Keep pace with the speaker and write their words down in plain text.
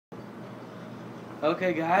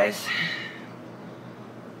Okay, guys,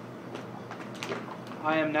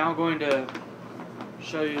 I am now going to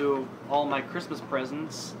show you all my Christmas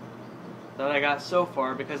presents that I got so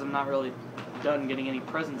far, because I'm not really done getting any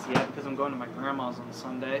presents yet, because I'm going to my grandma's on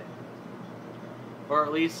Sunday. Or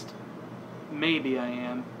at least, maybe I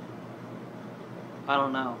am. I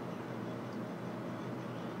don't know.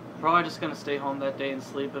 Probably just going to stay home that day and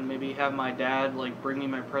sleep, and maybe have my dad bring me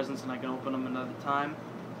my presents and I can open them another time,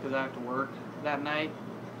 because I have to work that night.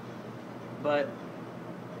 But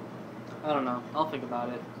I don't know. I'll think about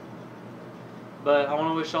it. But I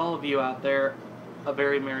want to wish all of you out there a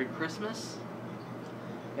very Merry Christmas.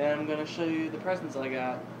 And I'm going to show you the presents I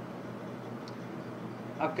got.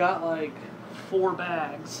 I've got 4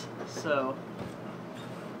 bags, so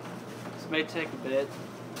this may take a bit.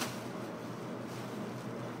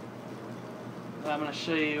 I'm going to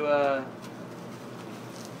show you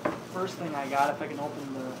first thing I got, if I can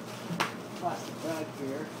open the plastic bag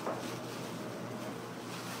here.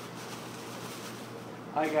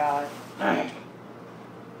 I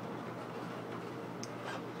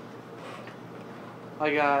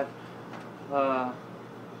got a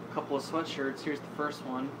couple of sweatshirts. Here's the first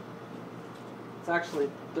one. They're actually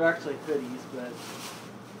hoodies, but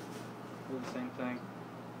they're the same thing.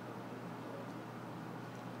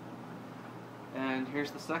 And here's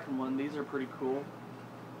the second one. These are pretty cool.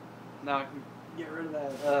 Now I can get rid of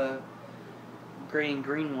that gray and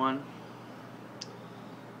green one.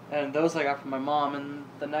 And those I got from my mom. And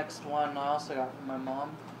the next one I also got from my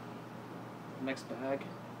mom. Next bag.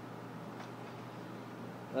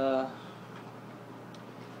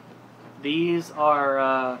 These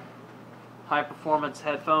are high performance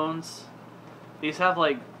headphones. These have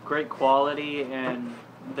great quality, and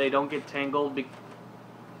they don't get tangled.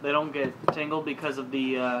 Because of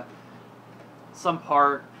the some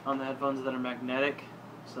part on the headphones that are magnetic.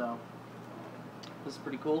 So this is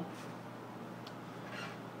pretty cool.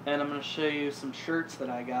 And I'm going to show you some shirts that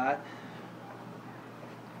I got.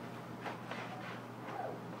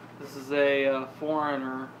 This is a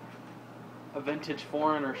vintage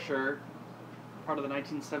Foreigner shirt, part of the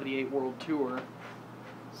 1978 World Tour.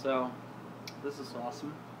 So this is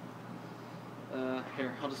awesome.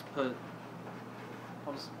 Here, I'll just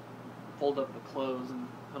fold up the clothes and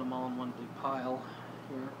put them all in one big pile.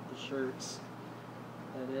 Here, the shirts.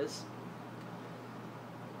 That is.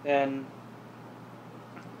 And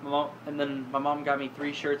then my mom got me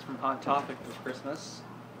 3 shirts from Hot Topic for Christmas.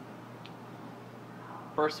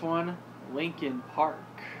 First one, Linkin Park.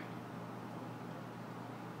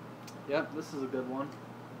 Yep, this is a good one.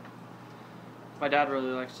 My dad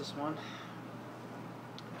really likes this one.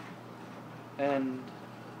 And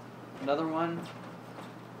another one,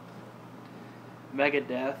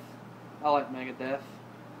 Megadeth. I like Megadeth.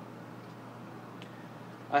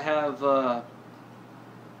 I have the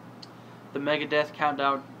Megadeth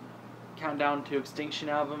Countdown to Extinction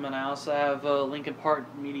album, and I also have Linkin Park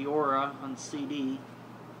Meteora on CD.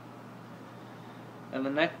 And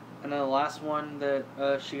then the last one that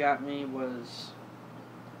she got me was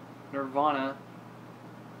Nirvana.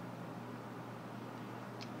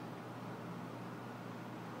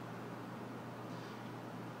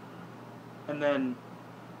 And then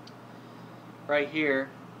right here,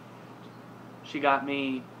 she got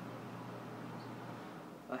me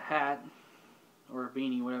a hat, or a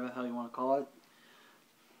beanie, whatever the hell you want to call it.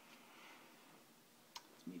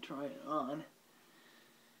 Let me try it on.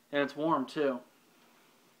 And it's warm too.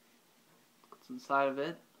 What's inside of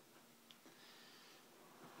it?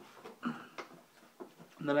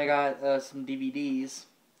 And then I got some DVDs.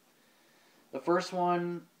 The first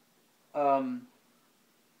one,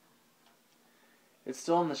 it's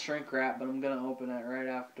still in the shrink wrap, but I'm going to open it right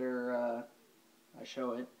after I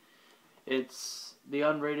show it. It's the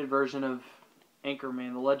unrated version of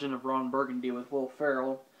Anchorman, The Legend of Ron Burgundy with Will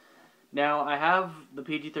Ferrell. Now, I have the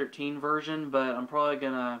PG-13 version, but I'm probably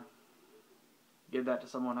going to give that to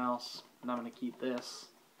someone else, and I'm going to keep this.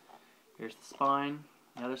 Here's the spine,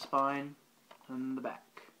 the other spine, and the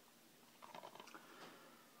back.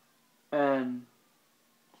 And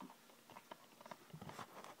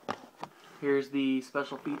here's the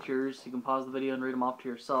special features. You can pause the video and read them off to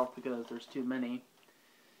yourself, because there's too many.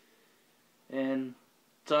 And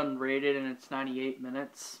it's unrated, and it's 98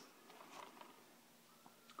 minutes.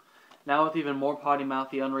 Now with even more potty mouth,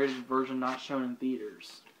 the unrated version not shown in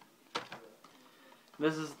theaters.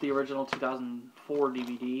 This is the original 2004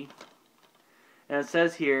 DVD. And it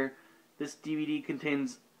says here, this DVD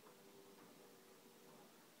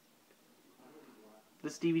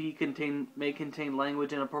may contain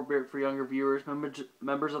language inappropriate for younger viewers.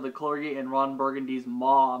 Members of the clergy and Ron Burgundy's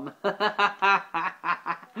mom.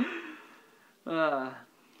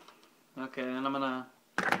 Okay, and I'm gonna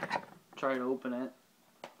try to open it.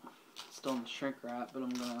 It's still in the shrink wrap, but I'm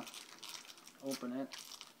gonna open it.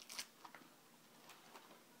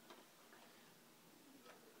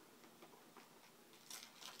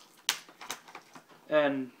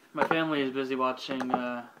 And my family is busy watching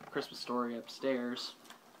Christmas Story upstairs.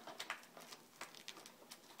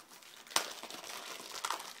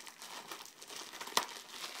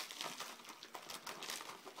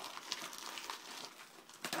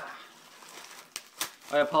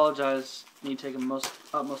 I apologize, me taking most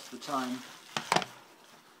of the time.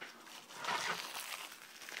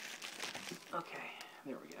 Okay,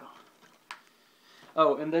 there we go.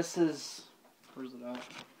 Oh, and this is, where's it at?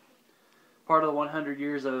 Part of the 100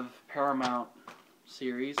 Years of Paramount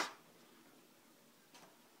series.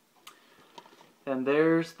 And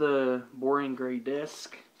there's the boring gray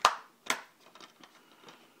disc.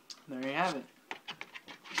 There you have it.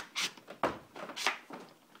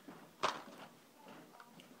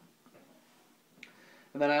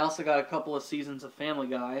 And then I also got a couple of seasons of Family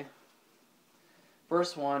Guy.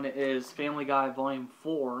 First one is Family Guy Volume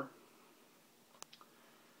 4.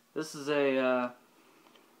 This is the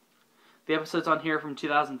episode's on here from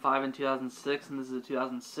 2005 and 2006, and this is a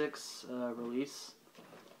 2006 release.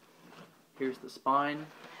 Here's the spine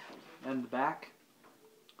and the back.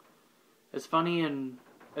 As funny and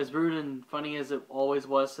as rude and funny as it always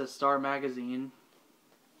was, says Star Magazine.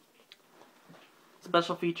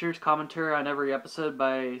 Special features, commentary on every episode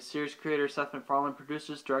by series creator Seth MacFarlane,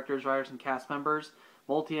 producers, directors, writers, and cast members.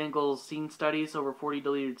 Multi-angle scene studies, over 40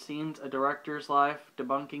 deleted scenes, a director's life,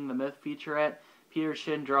 debunking the myth featurette, Peter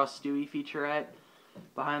Shin draws Stewie featurette,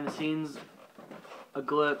 behind the scenes, a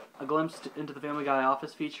glimpse into the Family Guy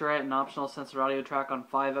office featurette, an optional censored audio track on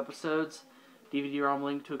 5 episodes, DVD-ROM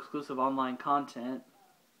link to exclusive online content,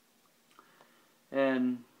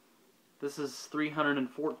 and this is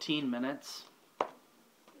 314 minutes.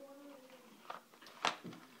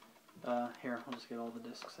 Here, I'll just get all the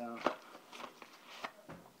discs out.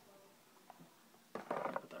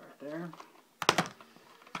 Put that right there.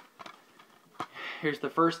 Here's the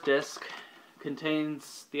first disc.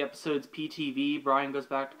 Contains the episodes PTV, Brian Goes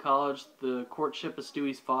Back to College, The Courtship of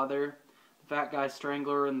Stewie's Father, The Fat Guy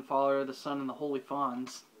Strangler, and The Father, the Son, and the Holy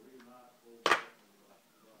Fawns.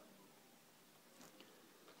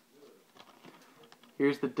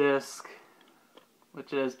 Here's the disc,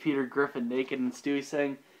 which is Peter Griffin naked and Stewie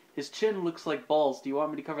saying, "His chin looks like balls. Do you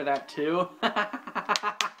want me to cover that too?"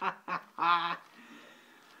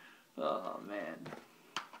 Oh, man.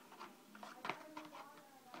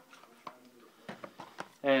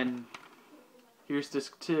 And here's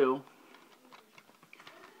disc 2.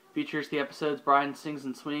 Features the episodes Brian Sings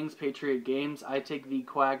and Swings, Patriot Games, I Take the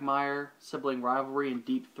Quagmire, Sibling Rivalry, and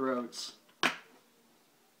Deep Throats.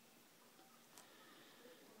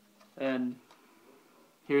 And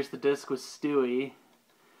here's the disc with Stewie.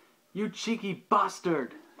 "You cheeky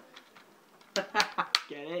bastard!"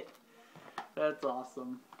 Get it? That's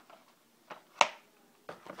awesome.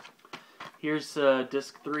 Here's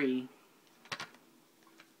disc 3,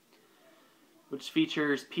 which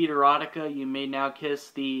features Peter Erotica, You May Now Kiss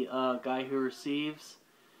the Guy Who Receives,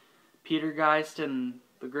 Peter Geist, and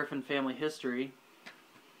the Griffin Family History.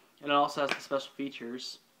 And it also has the special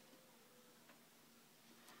features.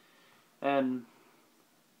 And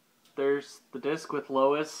there's the disc with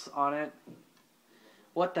Lois on it.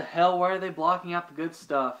 What the hell? Why are they blocking out the good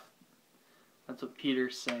stuff? That's what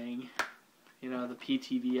Peter's saying. You know, the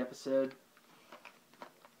PTV episode.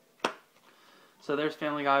 So there's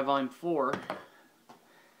Family Guy Volume 4.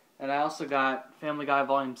 And I also got Family Guy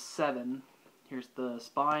Volume 7. Here's the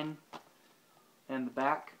spine and the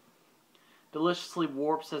back. Deliciously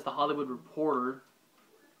Warped, says The Hollywood Reporter.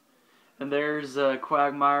 And there's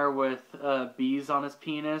Quagmire with bees on his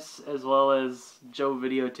penis, as well as Joe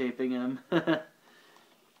videotaping him.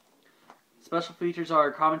 Special features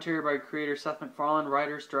are commentary by creator Seth MacFarlane,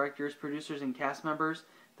 writers, directors, producers, and cast members,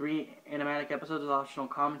 3 animatic episodes with optional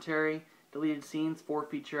commentary, deleted scenes, 4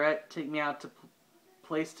 featurette, Take Me Out to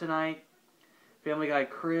Place Tonight, Family Guy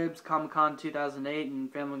Cribs, Comic-Con 2008,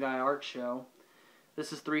 and Family Guy Art Show.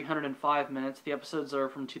 This is 305 minutes. The episodes are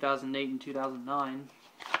from 2008 and 2009.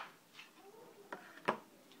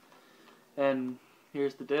 And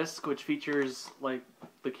here's the disc, which features like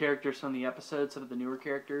the characters from the episodes, some of the newer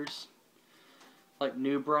characters, like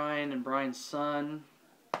New Brian and Brian's son,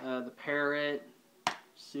 the parrot,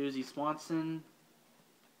 Susie Swanson,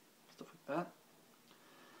 stuff like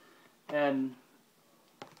that. And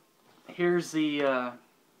here's the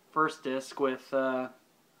first disc with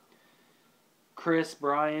Chris,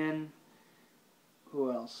 Brian, who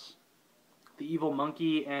else? the evil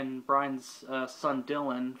monkey and Brian's son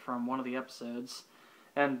Dylan from one of the episodes.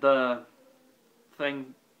 And the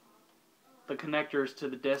connectors to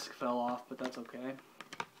the disc fell off, but that's okay.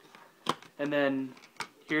 And then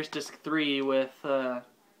here's disc 3 with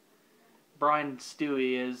Brian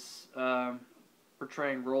Stewie is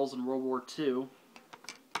portraying roles in World War II.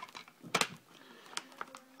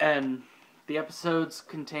 And the episodes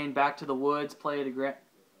contain Back to the Woods, Play It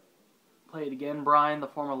Again, Brian, The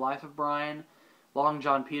Former Life of Brian, Long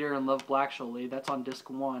John Peter, and Love Blacksholey. That's on disc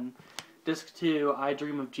 1. Disc 2, I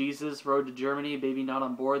Dream of Jesus, Road to Germany, Baby Not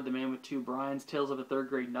on Board, The Man with Two Brians, Tales of a Third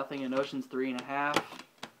Grade Nothing, and Ocean's 3.5.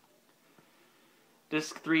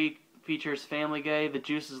 Disc 3 features Family Guy, The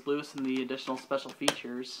Juice is Loose, and the additional special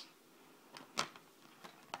features.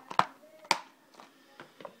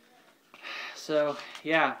 So,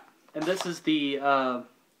 yeah. And this is the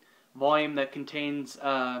volume that contains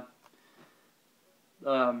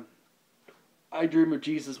I Dream of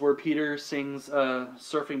Jesus, where Peter sings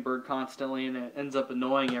Surfing Bird constantly, and it ends up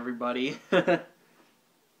annoying everybody.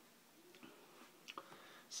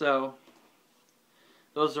 So,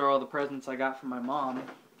 those are all the presents I got from my mom.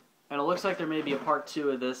 And it looks like there may be a part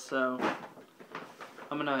 2 of this, so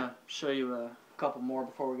I'm going to show you a couple more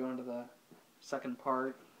before we go into the second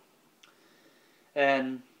part.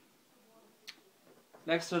 And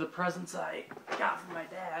next are the presents I got from my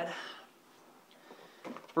dad.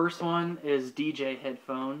 First one is DJ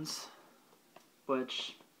headphones,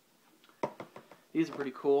 which these are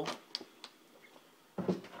pretty cool.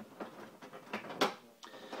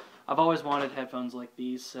 I've always wanted headphones like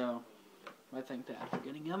these, so I thank Dad for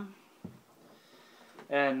getting them.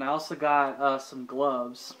 And I also got some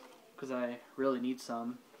gloves, because I really need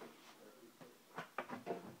some.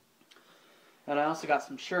 And I also got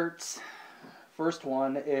some shirts. First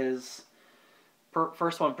one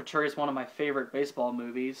portrays one of my favorite baseball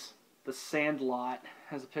movies. The Sandlot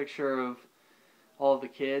has a picture of all of the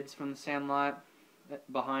kids from the Sandlot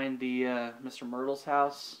behind the Mr. Myrtle's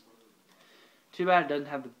house. Too bad it doesn't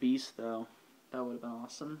have the Beast, though. That would have been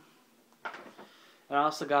awesome. And I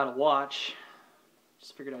also got a watch.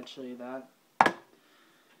 Just figured I'd show you that.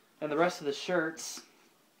 And the rest of the shirts,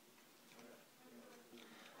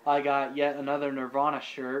 I got yet another Nirvana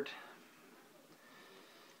shirt.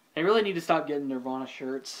 I really need to stop getting Nirvana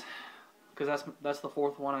shirts, because that's the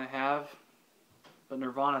 4th one I have. But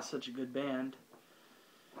Nirvana's such a good band.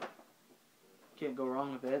 Can't go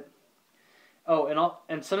wrong with it. Oh,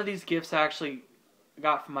 and some of these gifts I actually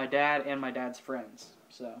got from my dad and my dad's friends.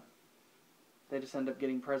 So they just end up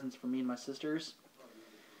getting presents from me and my sisters.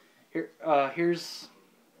 Here's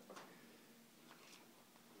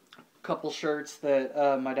a couple shirts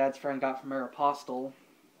that my dad's friend got from Aeropostale.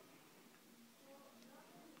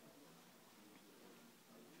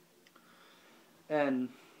 And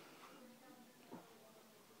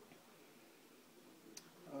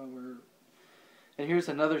here's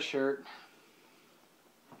another shirt.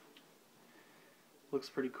 Looks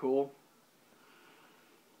pretty cool.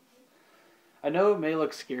 I know it may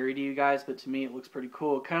look scary to you guys, but to me it looks pretty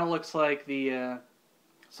cool. It kind of looks like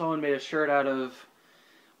someone made a shirt out of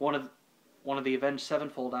one of the Avenged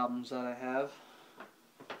Sevenfold albums that I have.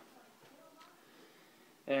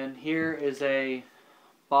 And here is a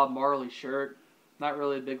Bob Marley shirt. Not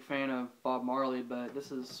really a big fan of Bob Marley, but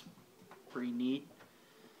this is pretty neat.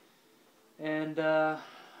 And I'm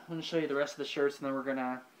going to show you the rest of the shirts, and then we're going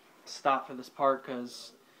to stop for this part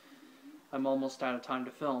because I'm almost out of time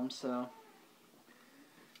to film. So,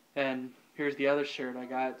 and here's the other shirt I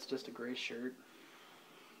got. It's just a gray shirt.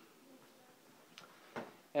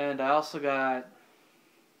 And I also got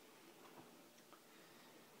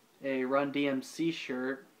a Run DMC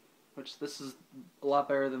shirt, which this is a lot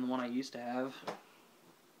better than the one I used to have.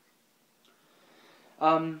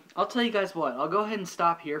 I'll tell you guys what, I'll go ahead and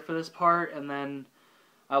stop here for this part, and then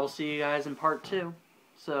I will see you guys in part 2.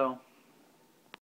 So,